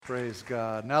Praise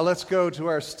God. Now let's go to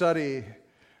our study.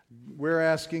 We're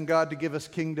asking God to give us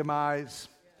kingdom eyes.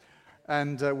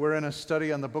 And we're in a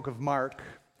study on the book of Mark.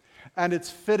 And it's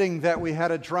fitting that we had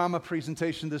a drama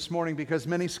presentation this morning because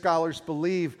many scholars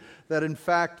believe that, in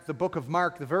fact, the book of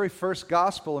Mark, the very first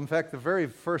gospel, in fact, the very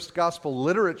first gospel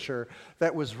literature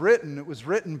that was written, it was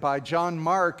written by John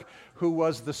Mark, who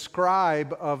was the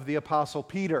scribe of the Apostle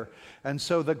Peter. And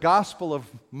so the Gospel of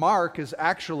Mark is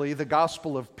actually the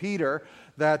Gospel of Peter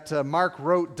that Mark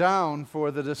wrote down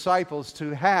for the disciples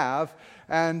to have.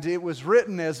 And it was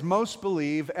written, as most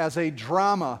believe, as a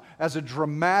drama, as a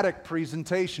dramatic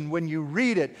presentation. When you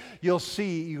read it, you'll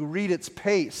see, you read its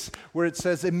pace, where it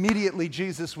says, immediately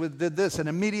Jesus did this, and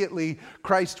immediately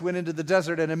Christ went into the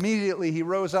desert, and immediately he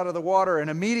rose out of the water, and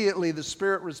immediately the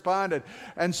Spirit responded.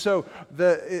 And so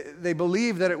they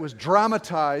believe that it was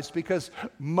dramatized because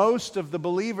most of the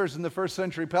believers in the first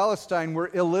century Palestine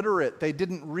were illiterate. They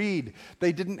didn't read.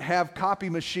 They didn't have copy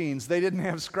machines. They didn't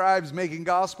have scribes making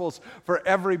gospels for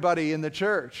everybody in the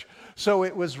church. So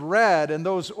it was read, and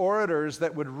those orators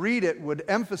that would read it would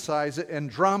emphasize it and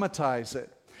dramatize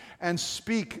it and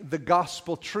speak the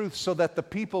gospel truth so that the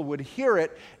people would hear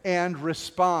it and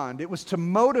respond. It was to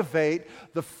motivate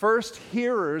the first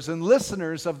hearers and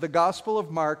listeners of the Gospel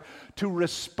of Mark to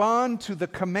respond to the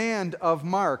command of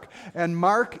Mark. And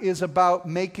Mark is about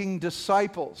making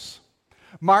disciples.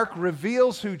 Mark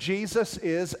reveals who Jesus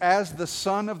is as the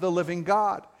Son of the living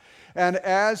God. And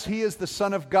as he is the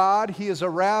Son of God, he is a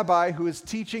rabbi who is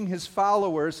teaching his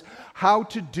followers how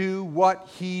to do what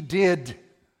he did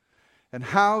and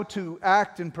how to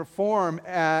act and perform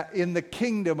in the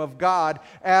kingdom of God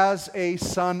as a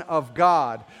Son of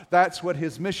God. That's what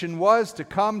his mission was, to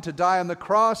come to die on the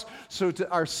cross so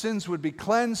our sins would be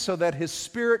cleansed, so that his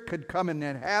Spirit could come and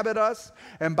inhabit us,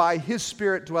 and by his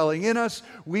Spirit dwelling in us,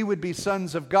 we would be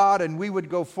sons of God, and we would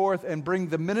go forth and bring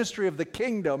the ministry of the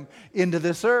kingdom into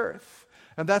this earth.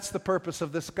 And that's the purpose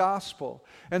of this gospel.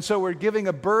 And so we're giving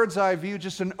a bird's eye view,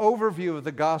 just an overview of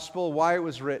the gospel, why it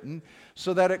was written,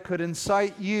 so that it could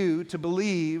incite you to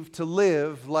believe, to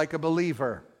live like a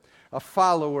believer, a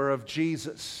follower of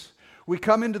Jesus. We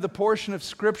come into the portion of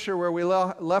Scripture where we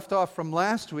left off from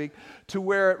last week, to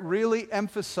where it really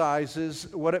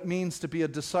emphasizes what it means to be a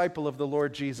disciple of the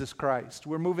Lord Jesus Christ.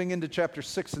 We're moving into chapter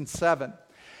 6 and 7.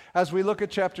 As we look at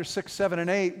chapter 6, 7, and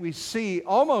 8, we see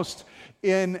almost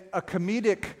in a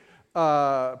comedic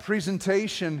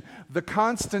presentation the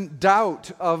constant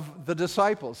doubt of the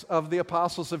disciples, of the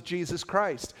apostles of Jesus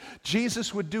Christ.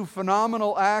 Jesus would do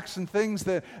phenomenal acts and things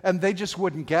and they just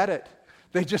wouldn't get it.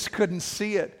 They just couldn't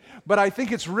see it. But I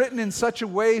think it's written in such a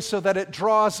way so that it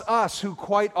draws us, who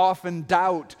quite often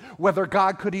doubt whether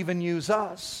God could even use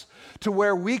us, to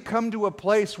where we come to a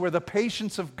place where the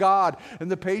patience of God and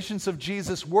the patience of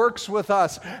Jesus works with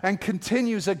us and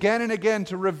continues again and again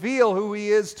to reveal who he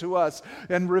is to us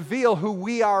and reveal who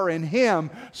we are in him,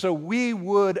 so we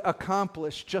would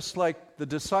accomplish, just like the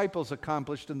disciples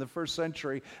accomplished in the first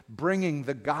century, bringing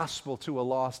the gospel to a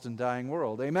lost and dying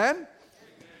world. Amen?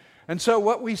 And so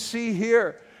what we see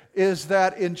here is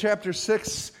that in chapter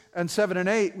 6 and 7 and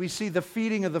 8, we see the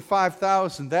feeding of the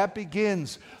 5,000. That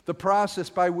begins the process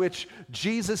by which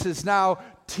Jesus is now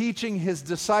teaching his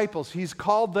disciples. He's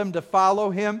called them to follow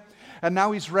him, and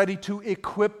now he's ready to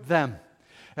equip them.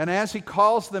 And as he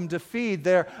calls them to feed,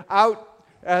 they're out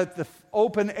at the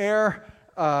open air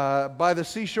by the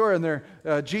seashore,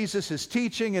 and Jesus is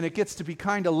teaching, and it gets to be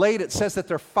kind of late. It says that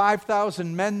there are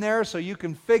 5,000 men there, so you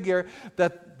can figure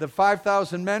that the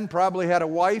 5,000 men probably had a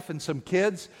wife and some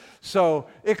kids, so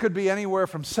it could be anywhere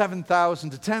from 7,000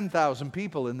 to 10,000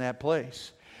 people in that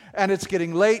place. And it's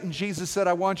getting late, and Jesus said,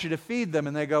 I want you to feed them.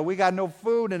 And they go, we got no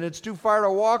food, and it's too far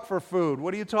to walk for food.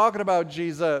 What are you talking about,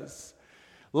 Jesus?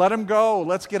 Let them go.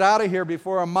 Let's get out of here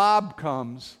before a mob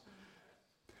comes.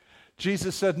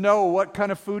 Jesus said, no, what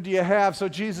kind of food do you have? So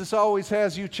Jesus always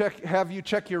have you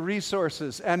check your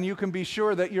resources, and you can be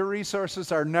sure that your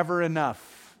resources are never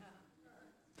enough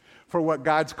for what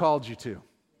God's called you to,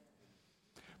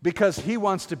 because he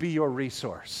wants to be your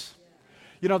resource.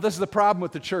 You know, this is the problem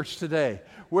with the church today.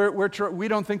 We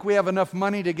don't think we have enough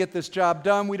money to get this job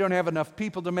done. We don't have enough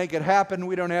people to make it happen.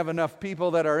 We don't have enough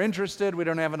people that are interested. We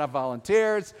don't have enough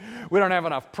volunteers. We don't have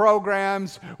enough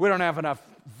programs. We don't have enough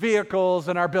vehicles,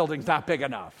 and our building's not big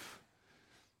enough.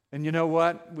 And you know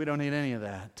what? We don't need any of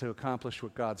that to accomplish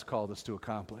what God's called us to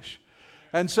accomplish.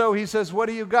 And so he says, what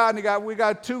do you got? And we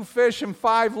got 2 fish and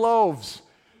 5 loaves.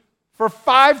 For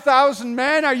 5,000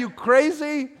 men? Are you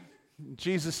crazy?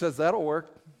 Jesus says, that'll work.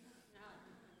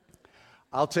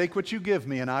 I'll take what you give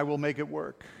me and I will make it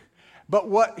work.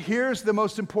 But here's the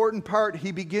most important part.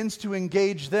 He begins to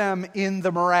engage them in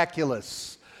the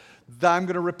miraculous. I'm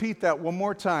going to repeat that one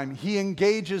more time. He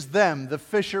engages them, the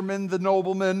fishermen, the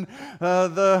noblemen,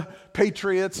 the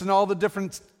patriots, and all the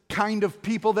different kind of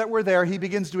people that were there. He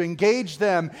begins to engage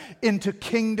them into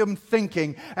kingdom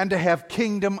thinking and to have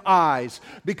kingdom eyes,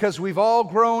 because we've all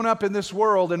grown up in this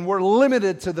world and we're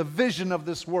limited to the vision of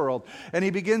this world. And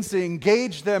he begins to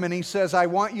engage them, and he says, I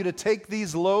want you to take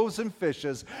these loaves and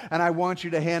fishes and I want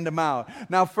you to hand them out.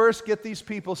 Now first get these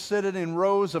people sitting in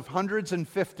rows of hundreds and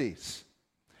fifties.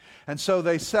 And so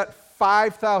they set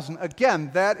 5,000. Again,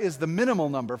 that is the minimal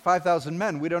number, 5,000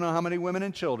 men. We don't know how many women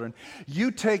and children. You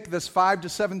take this 5,000 to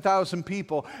 7,000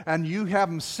 people and you have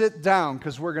them sit down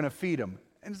because we're going to feed them.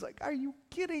 And it's like, are you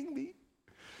kidding me?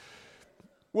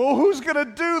 Well, who's going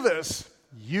to do this?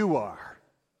 You are.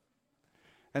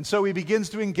 And so he begins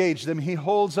to engage them. He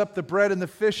holds up the bread and the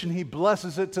fish and he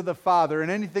blesses it to the Father.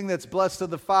 And anything that's blessed to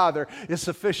the Father is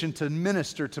sufficient to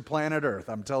minister to planet Earth.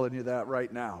 I'm telling you that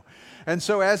right now. And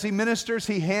so as he ministers,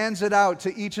 he hands it out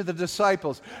to each of the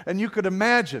disciples. And you could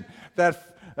imagine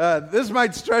that this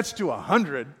might stretch to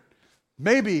 100,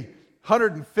 maybe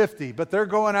 150, but they're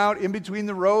going out in between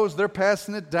the rows. They're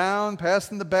passing it down,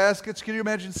 passing the baskets. Can you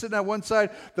imagine sitting on one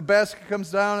side, the basket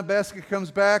comes down, the basket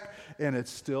comes back, and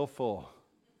it's still full.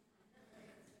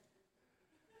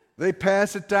 They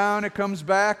pass it down, it comes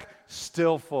back,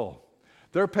 still full.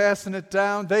 They're passing it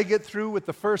down, they get through with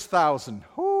the first 1,000.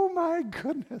 Oh my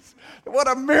goodness, what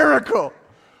a miracle.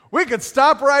 We could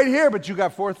stop right here, but you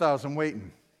got 4,000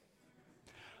 waiting.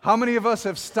 How many of us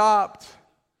have stopped?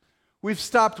 We've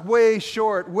stopped way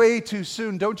short, way too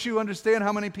soon. Don't you understand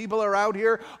how many people are out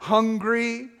here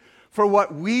hungry for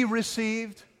what we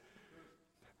received?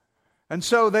 And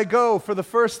so they go for the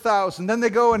first 1,000, then they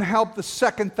go and help the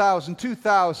second 1,000,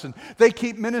 2,000. They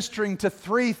keep ministering to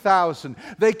 3,000.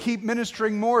 They keep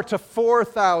ministering more to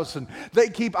 4,000.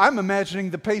 I'm imagining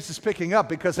the pace is picking up,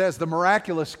 because as the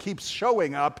miraculous keeps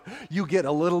showing up, you get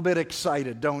a little bit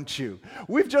excited, don't you?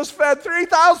 We've just fed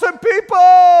 3,000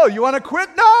 people. You want to quit?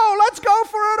 No, let's go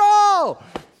for it all.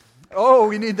 Oh,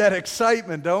 we need that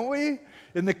excitement, don't we?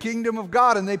 In the kingdom of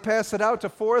God. And they pass it out to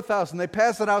 4,000. They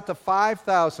pass it out to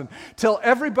 5,000 till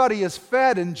everybody is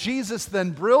fed. And Jesus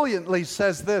then brilliantly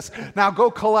says this, now go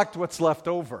collect what's left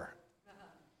over.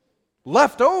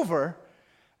 Left over?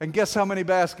 And guess how many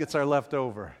baskets are left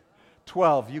over?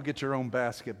 12. You get your own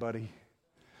basket, buddy.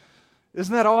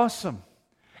 Isn't that awesome?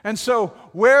 And so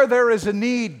where there is a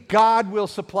need, God will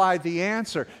supply the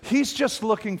answer. He's just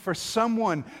looking for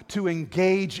someone to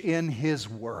engage in His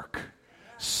work.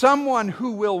 Someone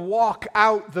who will walk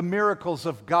out the miracles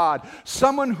of God.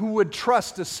 Someone who would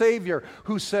trust a Savior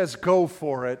who says, go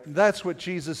for it. That's what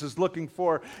Jesus is looking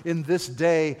for in this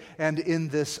day and in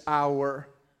this hour.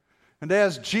 And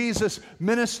as Jesus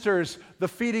ministers the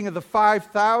feeding of the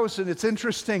 5,000, it's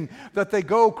interesting that they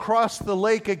go across the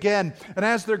lake again. And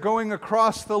as they're going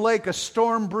across the lake, a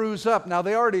storm brews up. Now,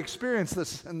 they already experienced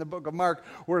this in the book of Mark,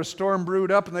 where a storm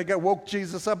brewed up and they woke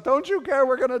Jesus up. Don't you care?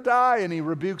 We're going to die. And he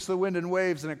rebukes the wind and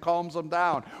waves and it calms them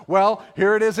down. Well,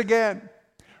 here it is again.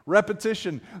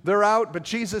 Repetition. They're out, but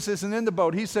Jesus isn't in the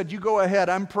boat. He said, you go ahead.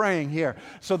 I'm praying here.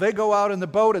 So they go out in the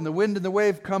boat and the wind and the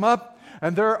wave come up.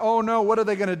 And they're, oh no, what are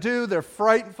they going to do? They're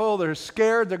frightful, they're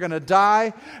scared, they're going to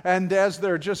die. And as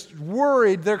they're just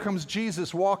worried, there comes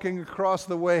Jesus walking across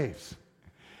the waves.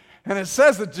 And it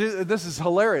says that, this is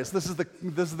hilarious, this is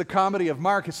the comedy of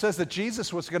Mark. It says that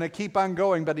Jesus was going to keep on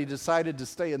going, but he decided to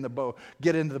stay in the boat,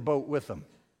 get into the boat with them.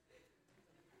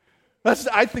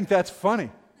 I think that's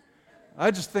funny. I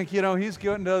just think, he's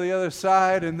getting to the other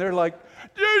side, and they're like,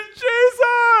 Jesus,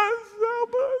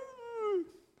 help us.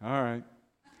 All right.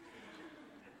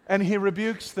 And he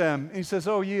rebukes them. He says,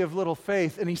 oh, ye of little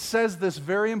faith. And he says this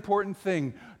very important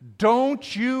thing.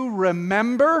 Don't you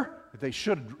remember? They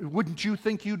should. Wouldn't you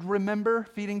think you'd remember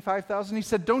feeding 5,000? He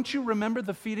said, don't you remember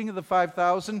the feeding of the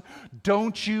 5,000?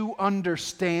 Don't you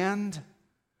understand?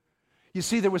 You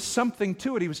see, there was something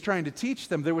to it he was trying to teach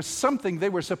them. There was something they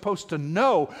were supposed to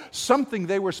know, something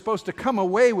they were supposed to come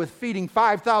away with feeding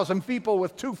 5,000 people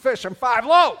with 2 fish and 5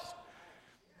 loaves.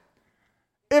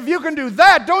 If you can do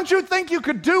that, don't you think you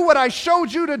could do what I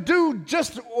showed you to do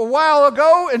just a while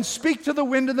ago and speak to the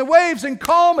wind and the waves and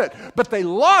calm it? But they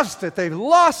lost it. They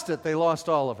lost it. They lost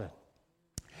all of it.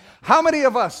 How many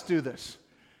of us do this?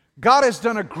 God has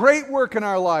done a great work in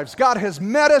our lives. God has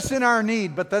met us in our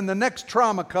need, but then the next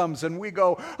trauma comes and we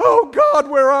go, oh God,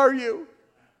 where are you?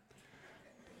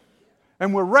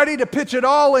 And we're ready to pitch it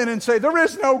all in and say, there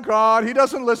is no God. He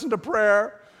doesn't listen to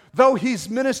prayer. Though he's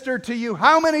ministered to you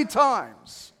how many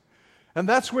times? And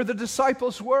that's where the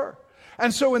disciples were.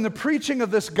 And so in the preaching of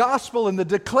this gospel and the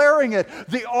declaring it,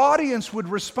 the audience would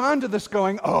respond to this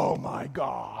going, oh my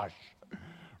gosh,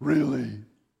 Really?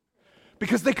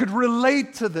 Because they could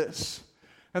relate to this.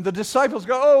 And the disciples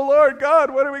go, oh, Lord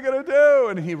God, what are we going to do?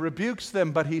 And he rebukes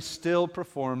them, but he still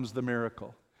performs the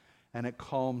miracle. And it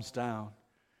calms down.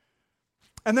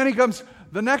 And then he comes,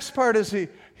 the next part is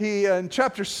he in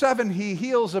chapter 7, he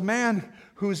heals a man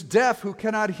who's deaf, who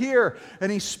cannot hear.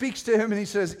 And he speaks to him and he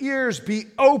says, ears be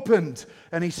opened.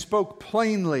 And he spoke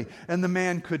plainly and the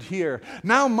man could hear.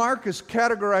 Now Mark is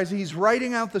categorizing, he's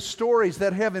writing out the stories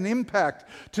that have an impact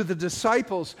to the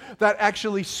disciples that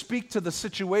actually speak to the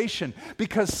situation.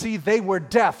 Because see, they were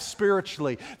deaf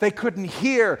spiritually. They couldn't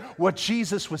hear what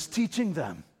Jesus was teaching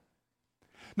them.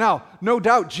 Now, no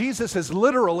doubt Jesus is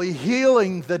literally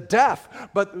healing the deaf,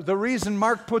 but the reason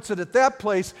Mark puts it at that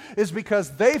place is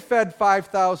because they fed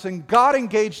 5,000, God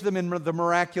engaged them in the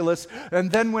miraculous,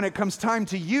 and then when it comes time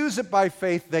to use it by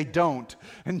faith, they don't.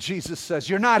 And Jesus says,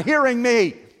 you're not hearing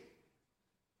me.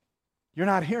 You're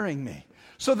not hearing me.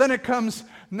 So then it comes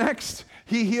next,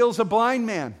 he heals a blind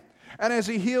man. And as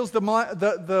he heals the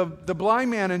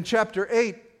blind man in chapter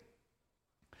 8,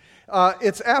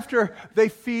 it's after they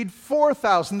feed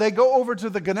 4,000. They go over to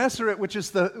the Gennesaret, which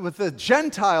is with the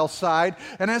Gentile side.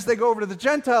 And as they go over to the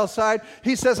Gentile side,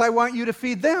 he says, I want you to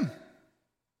feed them.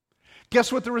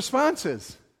 Guess what the response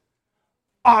is?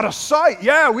 Out of sight.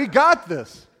 Yeah, we got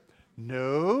this.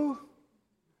 No.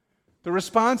 The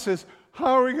response is,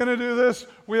 how are we going to do this?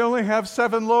 We only have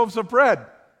 7 loaves of bread.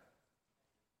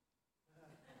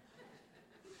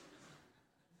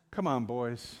 Come on,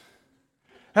 boys.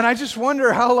 And I just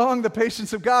wonder how long the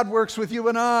patience of God works with you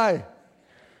and I.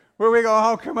 Where we go,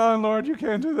 oh, come on, Lord, you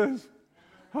can't do this.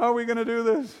 How are we going to do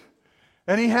this?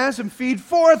 And he has them feed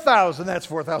 4,000. That's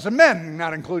 4,000 men,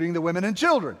 not including the women and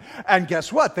children. And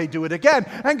guess what? They do it again.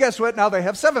 And guess what? Now they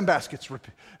have 7 baskets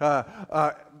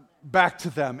back to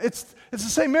them. It's the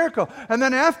same miracle. And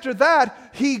then after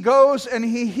that, he goes and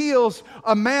he heals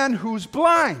a man who's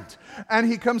blind. And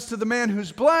he comes to the man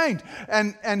who's blind,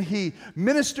 and he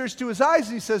ministers to his eyes,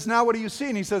 and he says, now what do you see?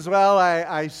 And he says, well,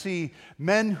 I see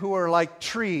men who are like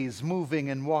trees moving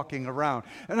and walking around.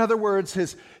 In other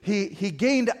words, he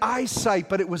gained eyesight,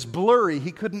 but it was blurry.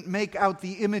 He couldn't make out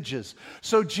the images.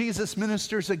 So Jesus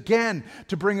ministers again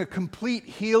to bring a complete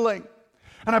healing.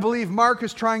 And I believe Mark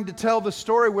is trying to tell the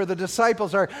story where the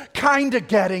disciples are kind of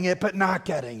getting it, but not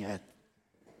getting it.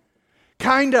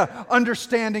 Kind of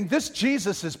understanding this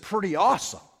Jesus is pretty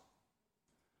awesome.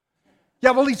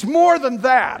 Yeah, well, he's more than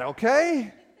that,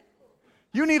 okay?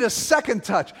 You need a second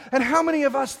touch. And how many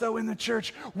of us, though, in the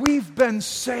church, we've been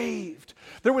saved?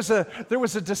 There was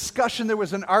a discussion, there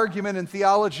was an argument in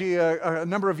theology a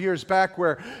number of years back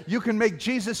where you can make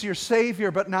Jesus your Savior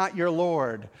but not your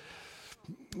Lord.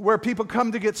 Where people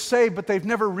come to get saved, but they've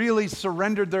never really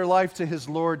surrendered their life to His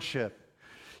Lordship.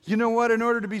 You know what? In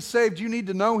order to be saved, you need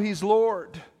to know He's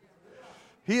Lord.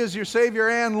 He is your Savior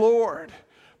and Lord.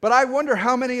 But I wonder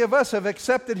how many of us have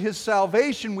accepted His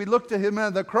salvation. We look to Him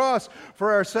on the cross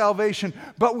for our salvation,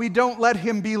 but we don't let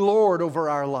Him be Lord over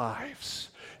our lives.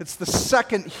 It's the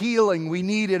second healing we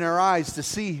need in our eyes to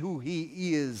see who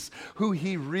He is, who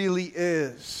He really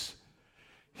is.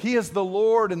 He is the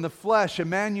Lord in the flesh,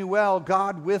 Emmanuel,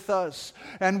 God with us,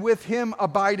 and with Him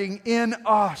abiding in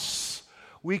us,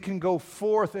 we can go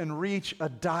forth and reach a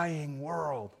dying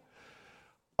world.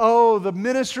 Oh, the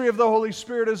ministry of the Holy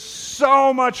Spirit is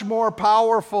so much more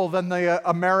powerful than the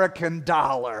American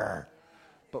dollar.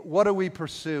 But what do we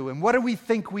pursue? And what do we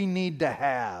think we need to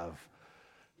have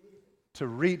to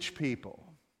reach people?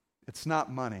 It's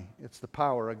not money. It's the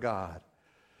power of God.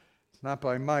 It's not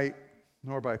by might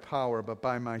nor by power, but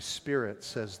by my Spirit,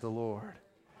 says the Lord.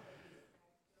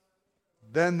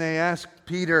 Then they ask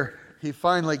Peter. He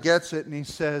finally gets it and he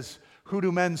says, who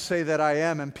do men say that I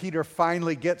am? And Peter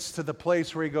finally gets to the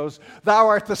place where he goes, thou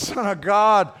art the Son of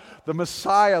God, the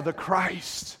Messiah, the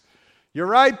Christ. You're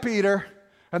right, Peter.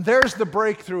 And there's the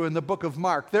breakthrough in the book of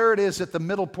Mark. There it is at the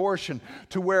middle portion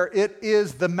to where it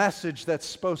is the message that's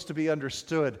supposed to be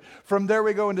understood. From there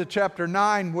we go into chapter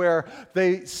 9 where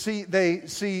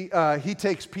he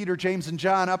takes Peter, James, and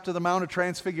John up to the Mount of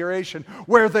Transfiguration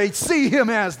where they see Him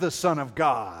as the Son of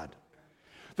God.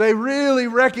 They really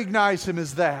recognize Him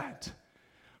as that.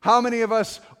 How many of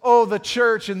us, the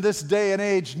church in this day and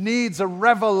age needs a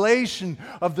revelation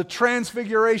of the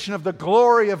transfiguration of the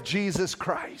glory of Jesus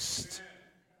Christ?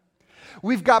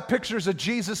 We've got pictures of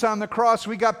Jesus on the cross.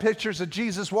 We got pictures of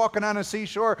Jesus walking on a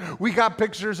seashore. We got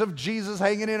pictures of Jesus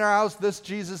hanging in our house, this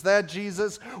Jesus, that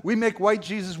Jesus. We make white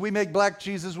Jesus, we make black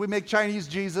Jesus, we make Chinese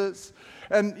Jesus.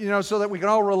 And, so that we can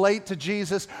all relate to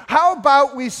Jesus. How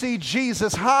about we see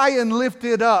Jesus high and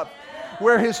lifted up?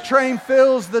 where his train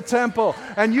fills the temple,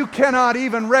 and you cannot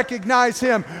even recognize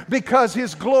him because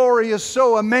his glory is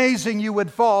so amazing you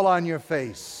would fall on your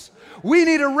face. We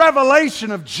need a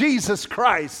revelation of Jesus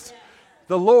Christ,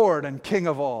 the Lord and King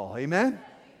of all. Amen?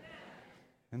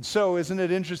 And so, isn't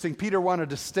it interesting? Peter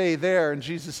wanted to stay there, and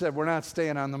Jesus said, we're not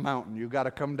staying on the mountain. You've got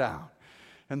to come down.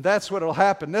 And that's what will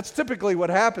happen. That's typically what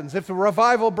happens. If a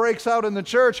revival breaks out in the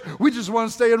church, we just want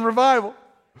to stay in revival.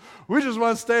 We just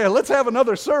want to stay. Let's have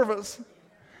another service.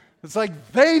 It's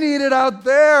like they need it out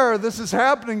there. This is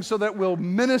happening so that we'll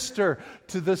minister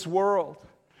to this world.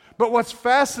 But what's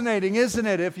fascinating, isn't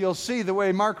it, if you'll see the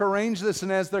way Mark arranged this,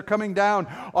 and as they're coming down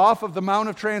off of the Mount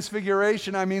of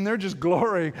Transfiguration, I mean, they're just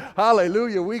glorying.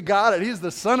 Hallelujah, we got it. He's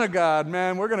the Son of God,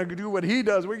 man. We're going to do what he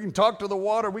does. We can talk to the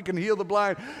water. We can heal the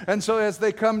blind. And so as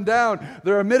they come down,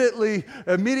 they're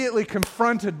immediately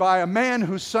confronted by a man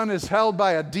whose son is held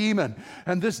by a demon.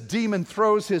 And this demon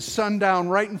throws his son down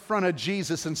right in front of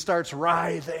Jesus and starts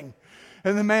writhing.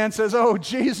 And the man says, oh,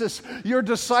 Jesus, your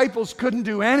disciples couldn't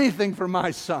do anything for my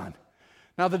son.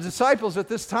 Now, the disciples at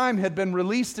this time had been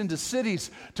released into cities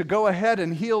to go ahead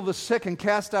and heal the sick and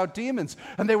cast out demons.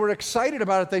 And they were excited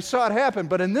about it. They saw it happen.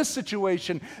 But in this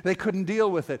situation, they couldn't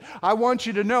deal with it. I want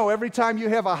you to know, every time you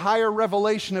have a higher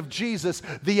revelation of Jesus,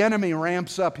 the enemy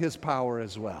ramps up his power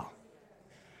as well.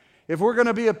 If we're going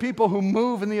to be a people who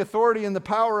move in the authority and the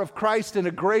power of Christ in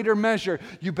a greater measure,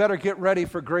 you better get ready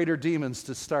for greater demons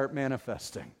to start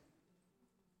manifesting.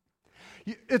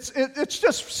 It's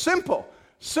just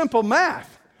simple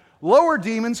math. Lower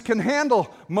demons can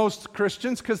handle most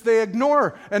Christians because they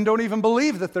ignore and don't even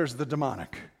believe that there's the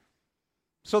demonic.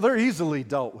 So they're easily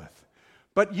dealt with.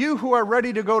 But you who are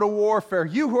ready to go to warfare,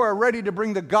 you who are ready to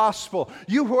bring the gospel,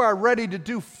 you who are ready to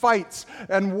do fights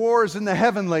and wars in the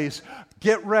heavenlies,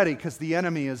 get ready, because the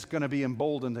enemy is going to be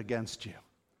emboldened against you.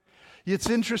 It's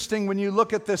interesting when you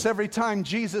look at this. Every time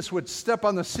Jesus would step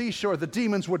on the seashore, the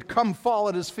demons would come fall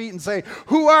at his feet and say,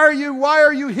 who are you? Why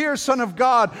are you here, Son of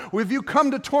God? Have you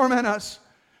come to torment us?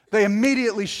 They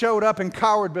immediately showed up and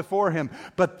cowered before him.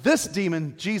 But this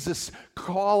demon, Jesus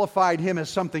qualified him as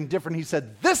something different. He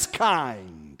said, this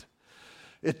kind.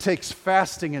 It takes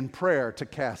fasting and prayer to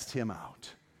cast him out,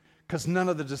 because none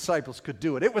of the disciples could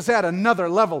do it. It was at another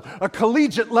level, a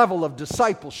collegiate level of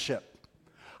discipleship.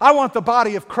 I want the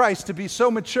body of Christ to be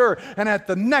so mature and at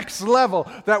the next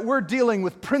level that we're dealing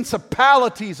with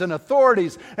principalities and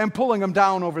authorities and pulling them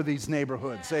down over these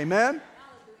neighborhoods. Amen?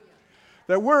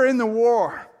 That we're in the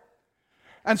war.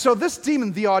 And so this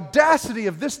demon, the audacity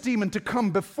of this demon to come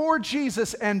before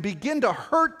Jesus and begin to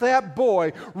hurt that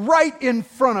boy right in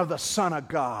front of the Son of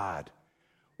God.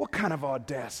 What kind of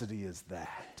audacity is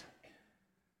that?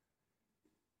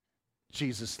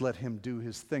 Jesus let him do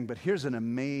his thing. But here's an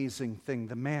amazing thing.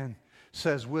 The man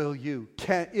says,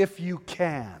 if you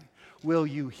can, will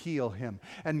you heal him?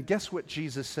 And guess what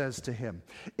Jesus says to him?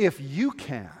 If you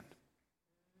can,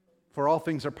 for all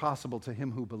things are possible to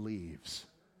him who believes.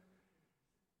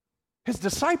 His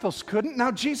disciples couldn't.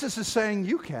 Now Jesus is saying,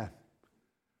 you can.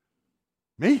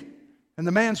 Me? And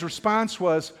the man's response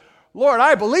was, Lord,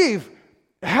 I believe.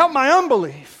 Help my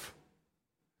unbelief.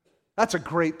 That's a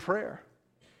great prayer.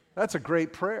 That's a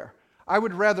great prayer. I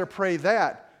would rather pray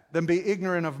that than be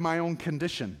ignorant of my own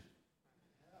condition.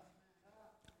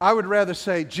 I would rather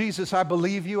say, Jesus, I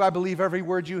believe you. I believe every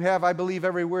word you have. I believe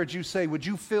every word you say. Would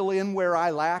you fill in where I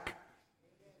lack?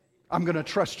 I'm going to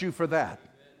trust you for that.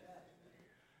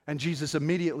 And Jesus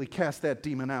immediately cast that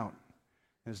demon out.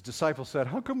 His disciples said,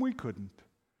 how come we couldn't?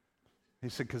 He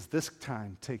said, because this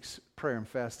time takes prayer and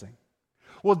fasting.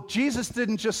 Well, Jesus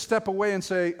didn't just step away and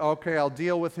say, okay, I'll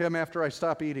deal with him after I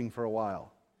stop eating for a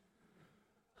while.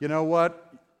 You know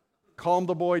what? Calm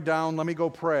the boy down. Let me go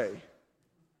pray.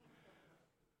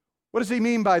 What does he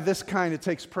mean by this kind? It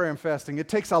takes prayer and fasting. It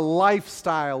takes a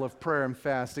lifestyle of prayer and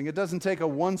fasting. It doesn't take a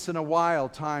once in a while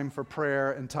time for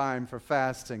prayer and time for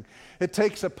fasting. It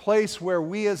takes a place where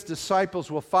we as disciples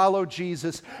will follow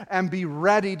Jesus and be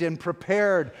readied and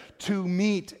prepared to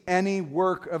meet any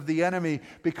work of the enemy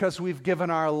because we've given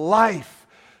our life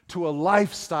to a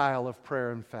lifestyle of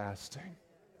prayer and fasting.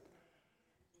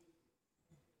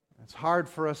 It's hard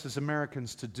for us as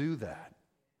Americans to do that,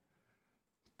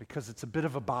 because it's a bit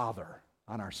of a bother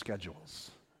on our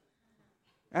schedules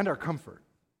and our comfort.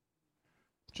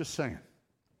 Just saying.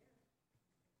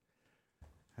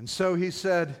 And so he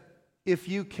said, if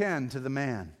you can, to the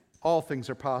man, all things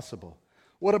are possible.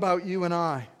 What about you and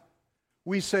I?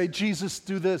 We say, Jesus,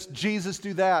 do this, Jesus,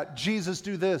 do that, Jesus,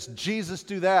 do this, Jesus,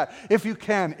 do that. If you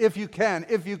can, if you can,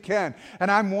 if you can.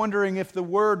 And I'm wondering if the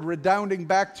word redounding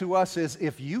back to us is,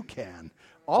 if you can,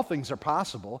 all things are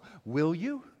possible, will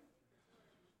you?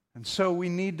 And so we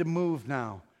need to move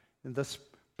now in this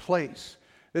place.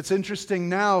 It's interesting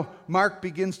now, Mark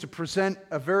begins to present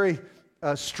a very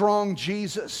strong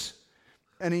Jesus.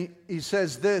 And he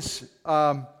says this,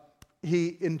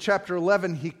 in chapter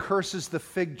 11, he curses the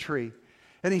fig tree.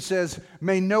 And he says,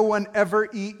 "May no one ever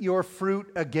eat your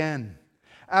fruit again."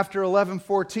 After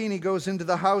 11:14, he goes into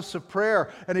the house of prayer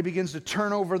and he begins to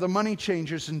turn over the money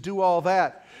changers and do all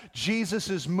that. Jesus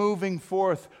is moving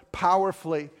forth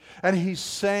powerfully. And he's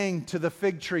saying to the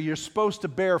fig tree, you're supposed to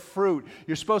bear fruit.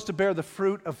 You're supposed to bear the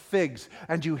fruit of figs,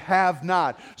 and you have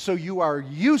not. So you are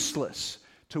useless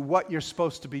to what you're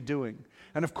supposed to be doing.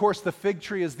 And of course, the fig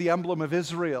tree is the emblem of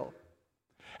Israel.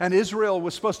 And Israel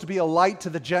was supposed to be a light to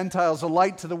the Gentiles, a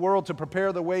light to the world to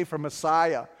prepare the way for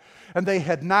Messiah. And they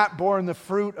had not borne the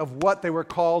fruit of what they were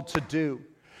called to do.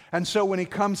 And so when he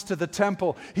comes to the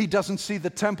temple, he doesn't see the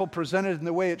temple presented in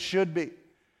the way it should be.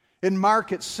 In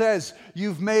Mark it says,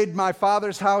 "You've made my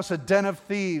Father's house a den of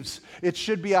thieves." It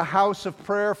should be a house of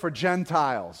prayer for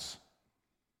Gentiles.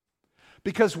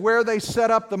 Because where they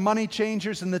set up the money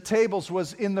changers and the tables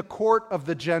was in the court of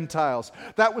the Gentiles.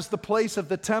 That was the place of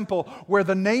the temple where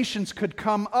the nations could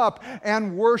come up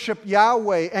and worship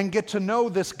Yahweh and get to know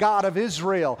this God of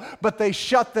Israel. But they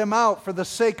shut them out for the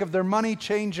sake of their money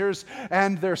changers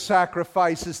and their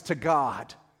sacrifices to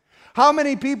God. How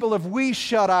many people have we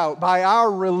shut out by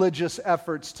our religious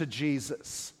efforts to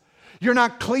Jesus? You're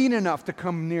not clean enough to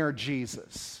come near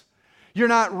Jesus. You're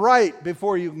not right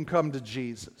before you can come to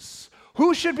Jesus.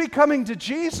 Who should be coming to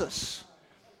Jesus?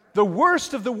 The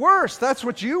worst of the worst. That's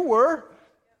what you were.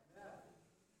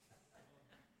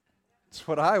 It's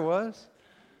what I was.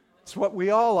 It's what we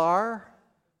all are.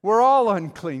 We're all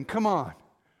unclean. Come on.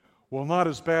 Well, not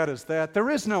as bad as that. There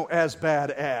is no as bad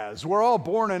as. We're all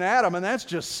born in Adam, and that's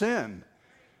just sin.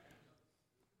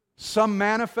 Some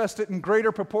manifest it in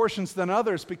greater proportions than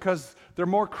others because they're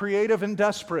more creative and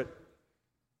desperate.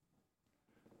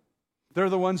 They're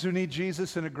the ones who need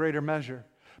Jesus in a greater measure.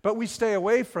 But we stay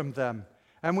away from them,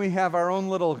 and we have our own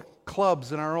little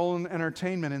clubs and our own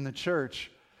entertainment in the church.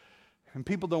 And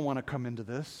people don't want to come into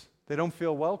this. They don't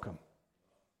feel welcome.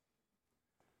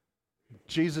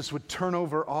 Jesus would turn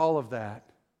over all of that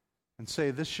and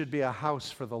say, this should be a house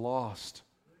for the lost.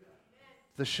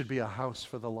 This should be a house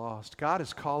for the lost. God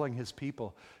is calling His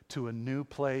people to a new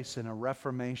place and a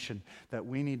reformation that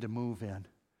we need to move in.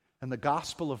 And the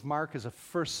Gospel of Mark is a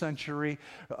first century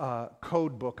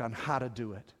code book on how to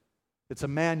do it. It's a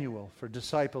manual for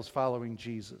disciples following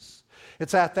Jesus.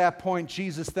 It's at that point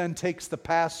Jesus then takes the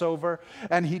Passover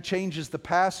and He changes the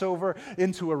Passover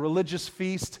into a religious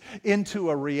feast,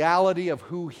 into a reality of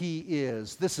who He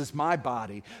is. This is my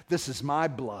body. This is my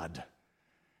blood.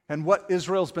 And what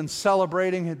Israel's been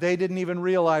celebrating, they didn't even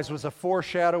realize was a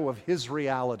foreshadow of His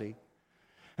reality.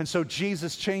 And so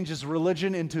Jesus changes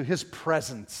religion into His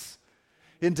presence,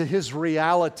 into His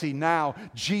reality now.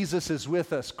 Jesus is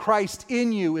with us. Christ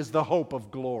in you is the hope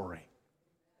of glory.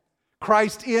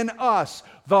 Christ in us,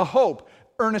 the hope,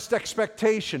 earnest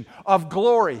expectation of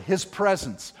glory, His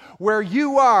presence. Where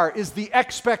you are is the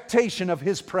expectation of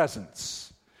His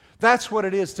presence. That's what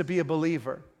it is to be a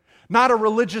believer. Not a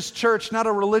religious church, not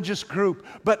a religious group,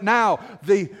 but now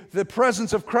the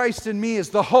presence of Christ in me is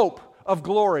the hope of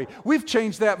glory. We've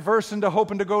changed that verse into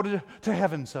hoping to go to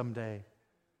heaven someday.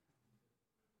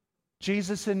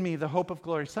 Jesus in me, the hope of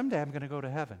glory. Someday I'm going to go to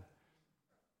heaven.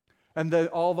 And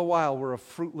all the while we're a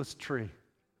fruitless tree.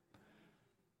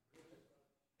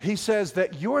 He says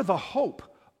that you're the hope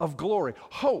of glory.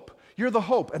 Hope. You're the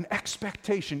hope, an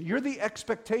expectation. You're the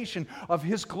expectation of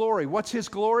His glory. What's His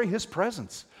glory? His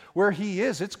presence. Where He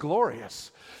is, it's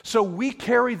glorious. So we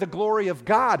carry the glory of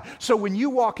God. So when you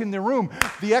walk in the room,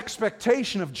 the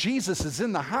expectation of Jesus is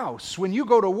in the house. When you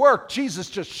go to work, Jesus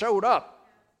just showed up.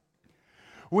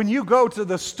 When you go to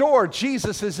the store,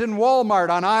 Jesus is in Walmart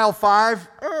on aisle 5.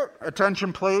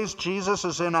 Attention please, Jesus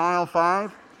is in aisle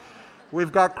 5.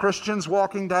 We've got Christians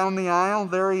walking down the aisle.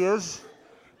 There He is.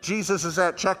 Jesus is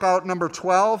at checkout number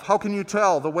 12. How can you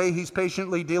tell? The way He's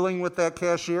patiently dealing with that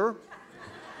cashier.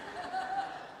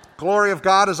 Glory of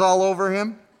God is all over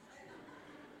Him.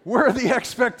 We're the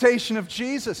expectation of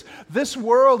Jesus. This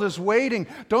world is waiting.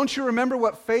 Don't you remember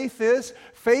what faith is?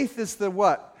 Faith is the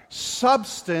what?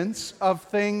 Substance of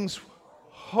things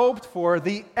hoped for,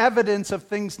 the evidence of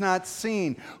things not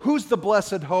seen. Who's the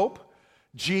blessed hope?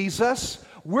 Jesus.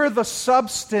 We're the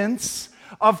substance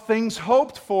of things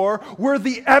hoped for. We're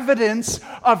the evidence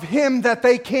of Him that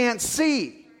they can't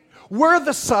see. We're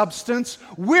the substance.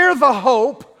 We're the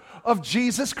hope of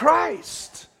Jesus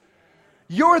Christ.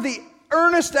 You're the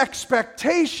earnest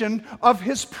expectation of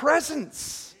His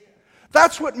presence.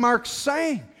 That's what Mark's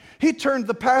saying. He turned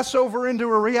the Passover into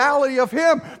a reality of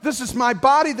Him. This is my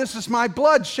body, this is my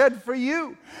blood shed for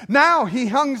you. Now He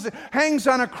hangs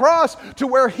on a cross to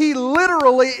where He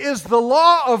literally is the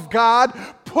law of God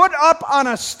put up on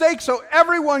a stake so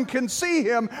everyone can see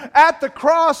Him at the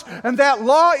cross, and that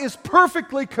law is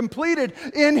perfectly completed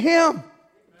in Him.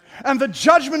 And the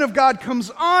judgment of God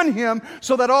comes on Him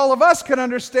so that all of us can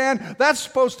understand that's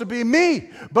supposed to be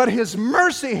me. But His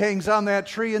mercy hangs on that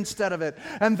tree instead of it.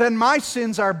 And then my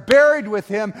sins are buried with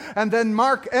Him. And then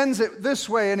Mark ends it this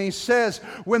way, and he says,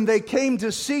 when they came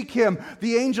to seek Him,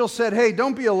 the angel said, hey,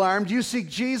 don't be alarmed. You seek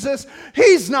Jesus?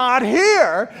 He's not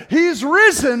here. He's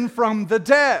risen from the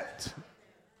dead.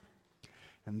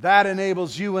 And that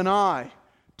enables you and I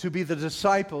to be the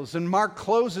disciples. And Mark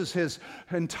closes his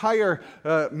entire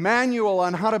manual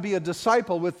on how to be a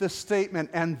disciple with this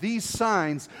statement, and these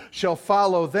signs shall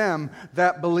follow them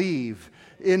that believe.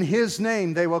 In His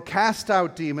name they will cast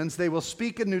out demons, they will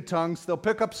speak in new tongues, they'll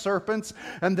pick up serpents,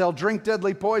 and they'll drink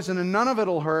deadly poison, and none of it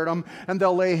will hurt them, and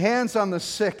they'll lay hands on the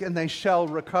sick, and they shall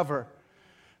recover.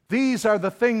 These are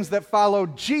the things that follow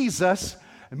Jesus.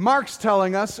 Mark's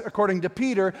telling us, according to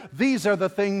Peter, these are the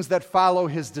things that follow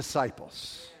His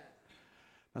disciples.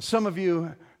 Now, some of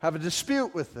you have a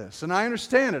dispute with this, and I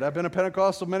understand it. I've been a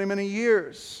Pentecostal many, many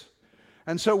years.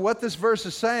 And so what this verse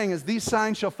is saying is, these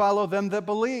signs shall follow them that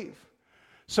believe.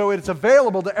 So it's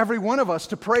available to every one of us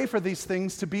to pray for these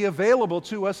things, to be available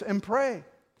to us and pray.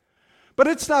 But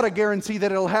it's not a guarantee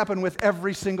that it'll happen with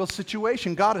every single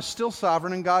situation. God is still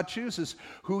sovereign, and God chooses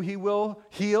who He will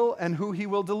heal and who He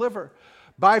will deliver.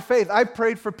 By faith, I've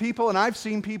prayed for people, and I've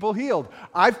seen people healed.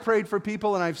 I've prayed for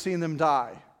people, and I've seen them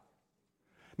die.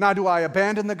 Now, do I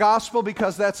abandon the gospel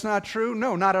because that's not true?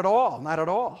 No, not at all, not at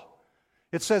all.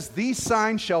 It says, these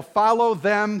signs shall follow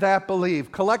them that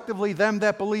believe. Collectively, them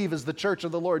that believe is the church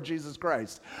of the Lord Jesus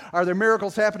Christ. Are there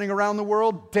miracles happening around the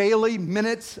world? Daily,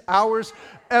 minutes, hours,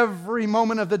 every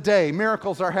moment of the day.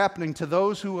 Miracles are happening to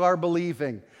those who are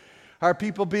believing. Are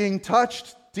people being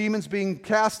touched? Demons being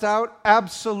cast out?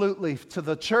 Absolutely. To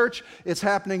the church, it's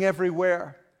happening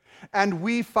everywhere. And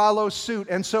we follow suit,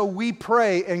 and so we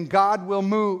pray, and God will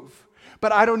move.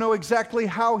 But I don't know exactly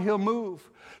how He'll move.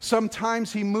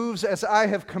 Sometimes He moves as I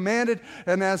have commanded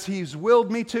and as He's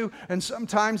willed me to, and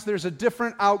sometimes there's a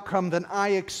different outcome than I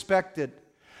expected.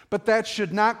 But that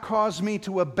should not cause me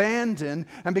to abandon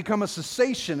and become a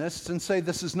cessationist and say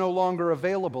this is no longer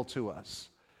available to us.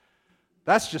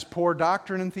 That's just poor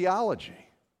doctrine and theology.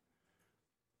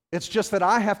 It's just that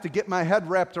I have to get my head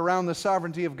wrapped around the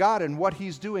sovereignty of God and what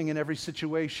He's doing in every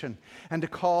situation, and to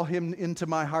call Him into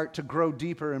my heart to grow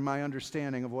deeper in my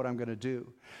understanding of what I'm going to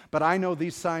do. But I know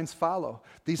these signs follow.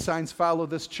 These signs follow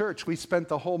this church. We spent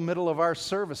the whole middle of our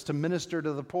service to minister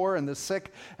to the poor and the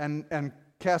sick and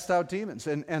cast out demons,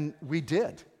 and we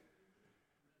did.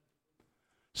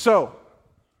 So,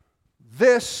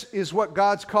 this is what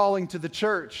God's calling to the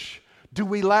church. Do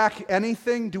we lack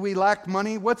anything? Do we lack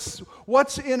money?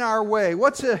 What's in our way?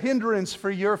 What's a hindrance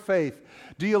for your faith?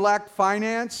 Do you lack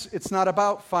finance? It's not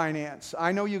about finance.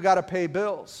 I know you got to pay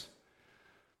bills,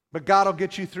 but God will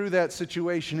get you through that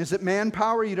situation. Is it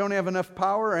manpower? You don't have enough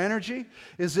power or energy?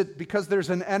 Is it because there's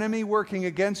an enemy working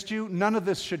against you? None of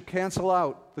this should cancel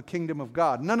out the kingdom of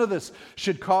God. None of this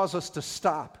should cause us to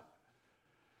stop.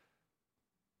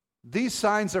 These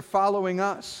signs are following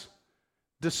us.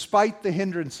 Despite the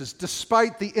hindrances,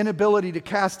 despite the inability to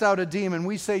cast out a demon,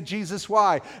 we say, Jesus,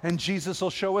 why? And Jesus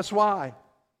will show us why.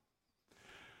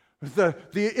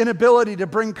 The inability to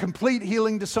bring complete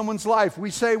healing to someone's life,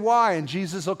 we say why, and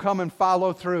Jesus will come and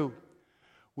follow through.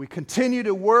 We continue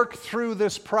to work through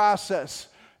this process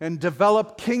and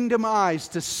develop kingdom eyes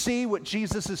to see what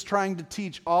Jesus is trying to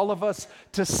teach all of us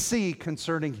to see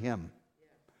concerning Him.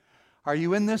 Are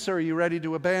you in this, or are you ready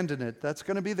to abandon it? That's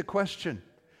going to be the question.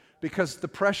 Because the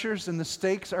pressures and the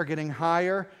stakes are getting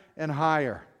higher and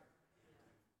higher.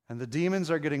 And the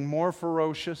demons are getting more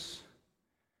ferocious.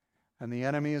 And the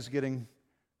enemy is getting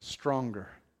stronger.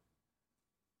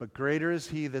 But greater is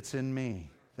He that's in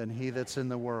me than he that's in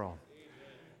the world.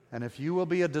 And if you will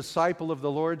be a disciple of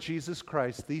the Lord Jesus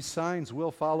Christ, these signs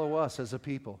will follow us as a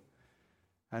people.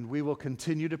 And we will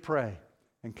continue to pray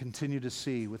and continue to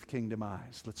see with kingdom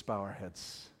eyes. Let's bow our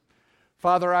heads.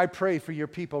 Father, I pray for your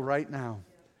people right now.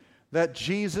 That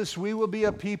Jesus, we will be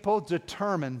a people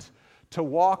determined to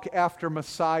walk after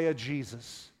Messiah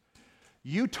Jesus.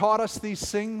 You taught us these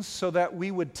things so that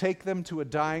we would take them to a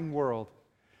dying world.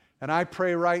 And I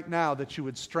pray right now that you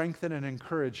would strengthen and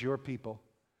encourage your people.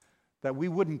 That we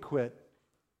wouldn't quit,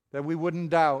 that we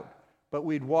wouldn't doubt, but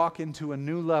we'd walk into a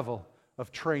new level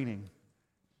of training.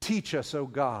 Teach us, O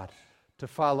God, to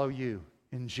follow you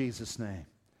in Jesus' name.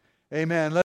 Amen.